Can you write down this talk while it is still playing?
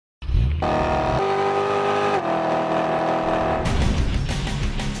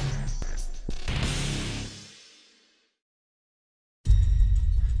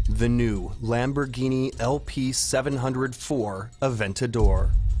the new Lamborghini LP700-4 Aventador.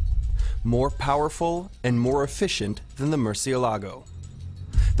 More powerful and more efficient than the Murcielago.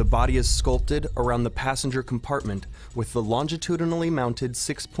 The body is sculpted around the passenger compartment with the longitudinally mounted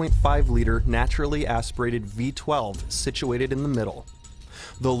 6.5-liter naturally aspirated V12 situated in the middle.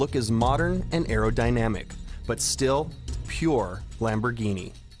 The look is modern and aerodynamic, but still pure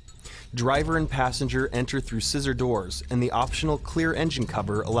Lamborghini. Driver and passenger enter through scissor doors, and the optional clear engine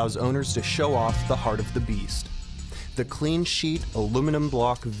cover allows owners to show off the heart of the beast. The clean sheet aluminum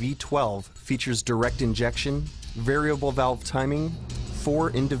block V12 features direct injection, variable valve timing,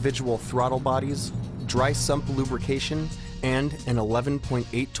 4 individual throttle bodies, dry sump lubrication, and an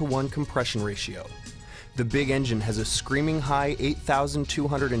 11.8:1 compression ratio. The big engine has a screaming high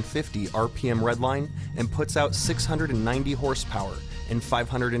 8,250 RPM redline and puts out 690 horsepower and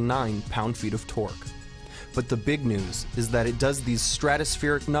 509 pound-feet of torque. But the big news is that it does these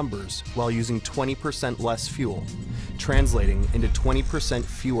stratospheric numbers while using 20% less fuel, translating into 20%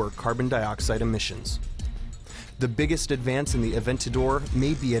 fewer carbon dioxide emissions. The biggest advance in the Aventador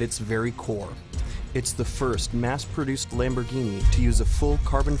may be at its very core. It's the first mass-produced Lamborghini to use a full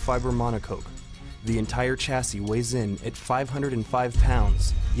carbon fiber monocoque. The entire chassis weighs in at 505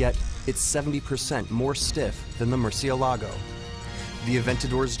 pounds, yet it's 70% more stiff than the Murcielago. The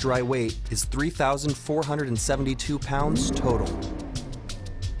Aventador's dry weight is 3,472 pounds total.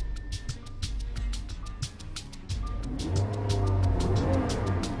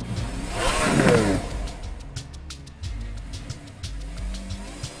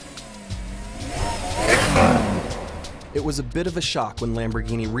 It was a bit of a shock when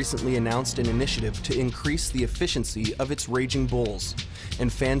Lamborghini recently announced an initiative to increase the efficiency of its raging bulls,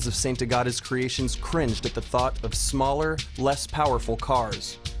 and fans of Sant Agata's creations cringed at the thought of smaller, less powerful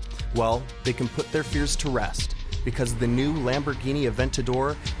cars. Well, they can put their fears to rest, because the new Lamborghini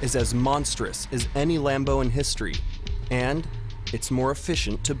Aventador is as monstrous as any Lambo in history, and it's more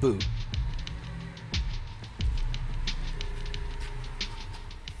efficient to boot.